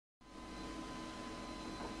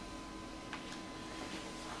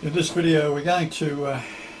In this video we're going to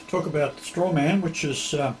talk about Strawman, which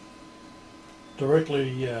is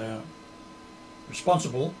directly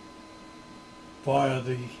responsible via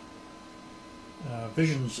the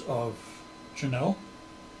visions of Janelle,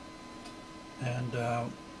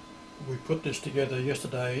 and we put this together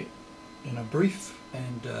yesterday in a brief,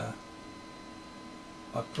 and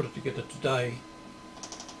I put it together today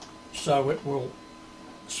so it will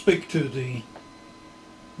speak to the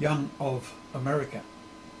young of America.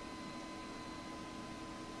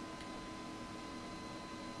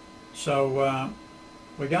 So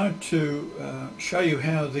we're going to show you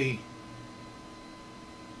how the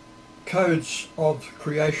codes of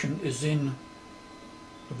creation is in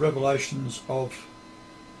the revelations of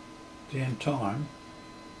the end time,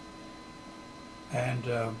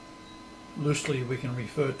 and loosely we can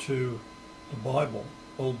refer to the Bible,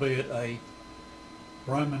 albeit a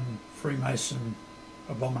Roman Freemason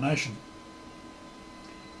abomination.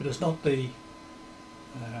 It is not the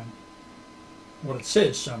what it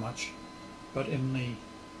says so much, but in the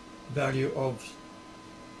value of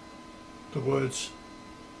the words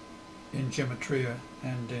in gematria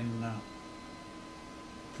and in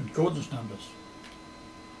concordance numbers.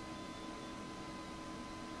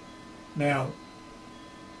 Now,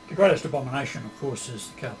 the greatest abomination, of course, is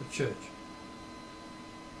the Catholic Church.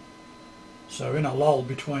 So in a lull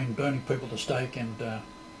between burning people to stake and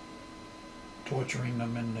torturing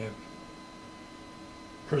them in their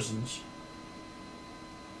prisons,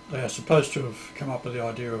 they are supposed to have come up with the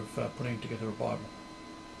idea of putting together a Bible.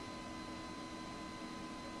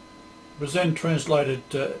 It was then translated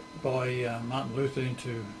by Martin Luther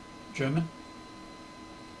into German.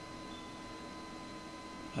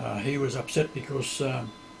 He was upset because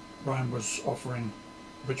Rome was offering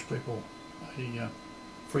rich people a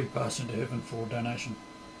free pass into heaven for donation.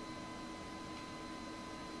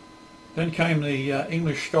 Then came the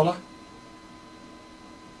English scholar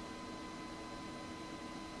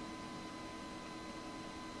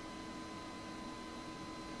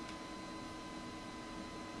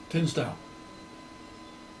Tinsdale.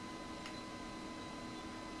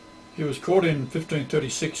 He was caught in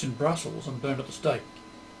 1536 in Brussels and burnt at the stake.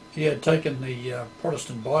 He had taken the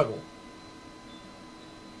Protestant Bible,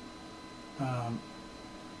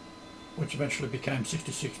 which eventually became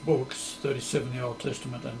 66 books, 37 the Old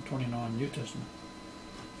Testament and 29 New Testament.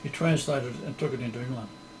 He translated it and took it into England,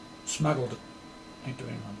 smuggled it into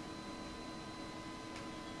England.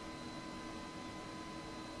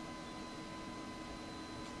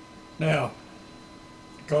 Now,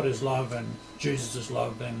 God is love and Jesus is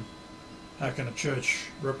love, then how can a church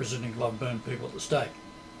representing love burn people at the stake?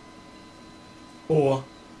 Or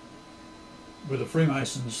with the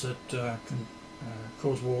Freemasons that can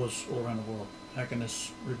cause wars all around the world? How can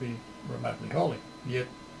this be remotely holy? Yet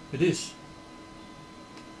it is.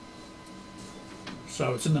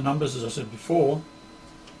 So it's in the numbers, as I said before.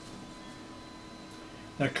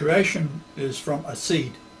 Now, creation is from a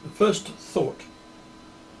seed. The first thought,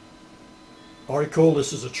 I recall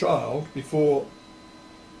this as a child, before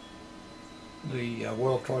the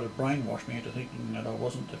world tried to brainwash me into thinking that I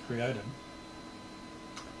wasn't the creator.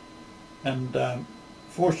 And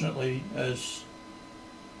fortunately, as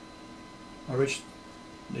I reached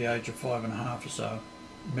the age of 5.5 or so,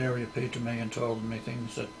 Mary appeared to me and told me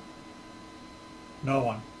things that no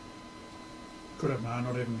one could have known,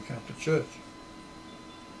 not even the Catholic Church.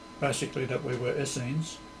 Basically that we were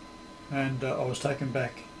Essenes, and I was taken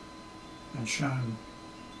back and shown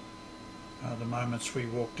the moments we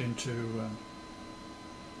walked into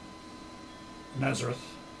Nazareth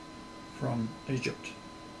from Egypt.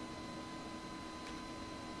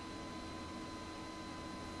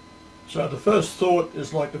 So the first thought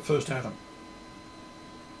is like the first atom.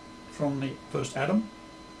 From the first atom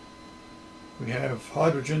we have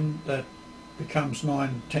hydrogen that becomes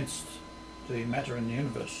 9/10 the matter in the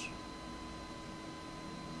universe.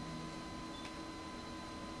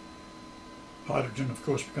 Hydrogen, of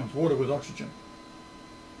course, becomes water with oxygen.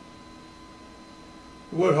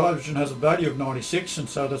 The word hydrogen has a value of 96, and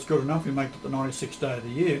so that's good enough. We make it the 96th day of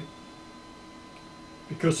the year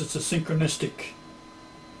because it's a synchronistic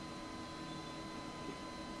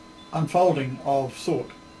unfolding of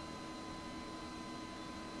thought.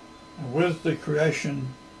 And with the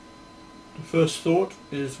creation, the first thought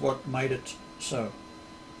is what made it so.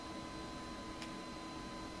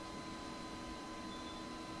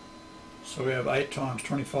 So we have 8 times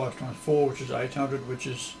 25 times 4, which is 800, which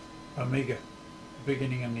is omega, the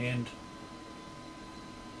beginning and the end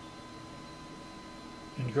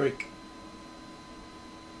in Greek.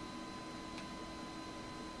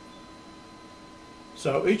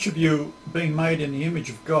 So each of you, being made in the image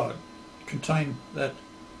of God, contain that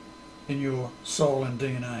in your soul and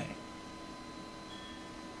DNA.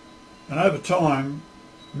 And over time,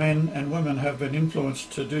 men and women have been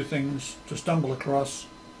influenced to do things, to stumble across,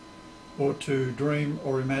 or to dream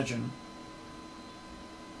or imagine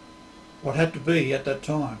what had to be at that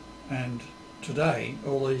time. And today,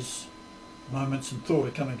 all these moments and thought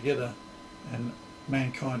are coming together, and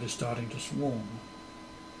mankind is starting to swarm.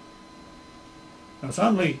 Now, it's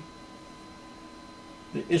only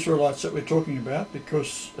the Israelites that we're talking about,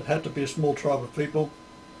 because it had to be a small tribe of people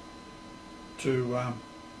to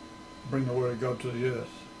bring the word of God to the earth.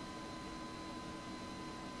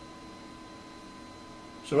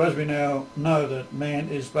 So as we now know that man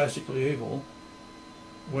is basically evil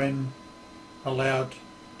when allowed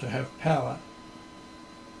to have power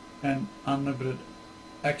and unlimited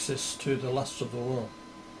access to the lusts of the world.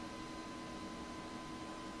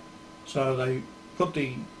 So they put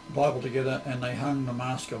the Bible together and they hung the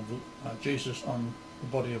mask of Jesus on the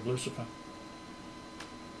body of Lucifer.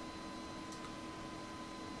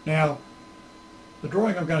 Now, the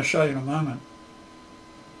drawing I'm going to show you in a moment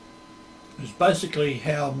is basically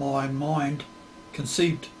how my mind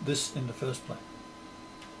conceived this in the first place.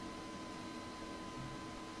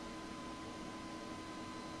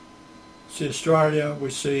 See Australia, we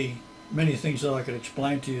see many things that I could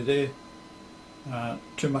explain to you there.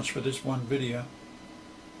 Too much for this one video.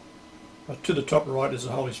 But to the top right is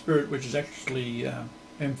the Holy Spirit, which is actually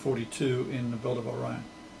M42 in the Belt of Orion.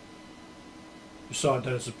 Beside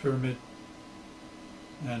that is a pyramid,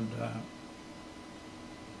 and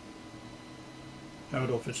how it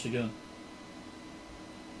all fits together.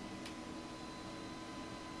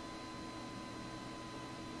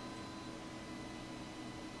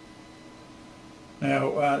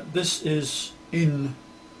 Now, this is in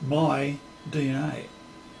my DNA,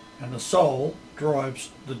 and the soul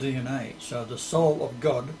drives the DNA. So the soul of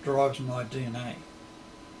God drives my DNA,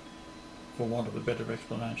 for want of a better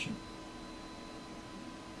explanation.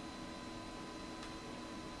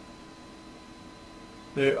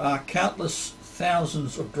 There are countless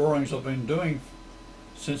thousands of drawings I've been doing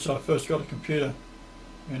since I first got a computer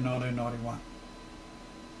in 1991.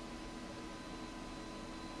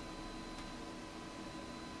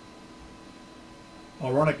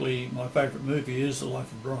 Ironically, my favourite movie is The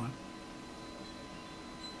Life of Brian,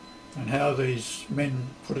 and how these men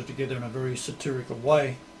put it together in a very satirical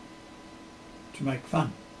way to make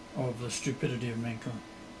fun of the stupidity of mankind.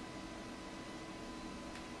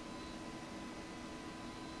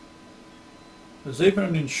 There's even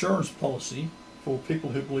an insurance policy for people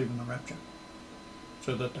who believe in the rapture,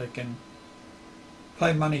 so that they can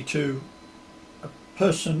pay money to a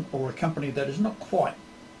person or a company that is not quite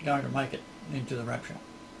going to make it into the rapture,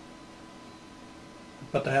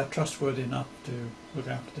 but they are trustworthy enough to look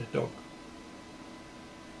after their dog.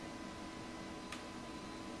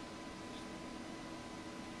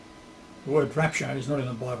 The word rapture is not in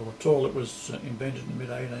the Bible at all. It was invented in the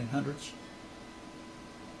mid-1800s,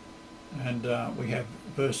 and we have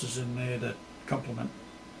verses in there that complement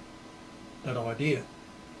that idea,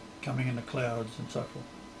 coming in the clouds and so forth.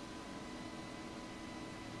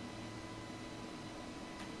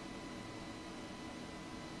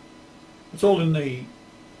 It's all in the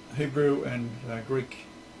Hebrew and Greek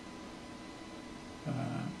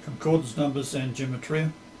concordance numbers and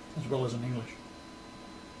gematria, as well as in English.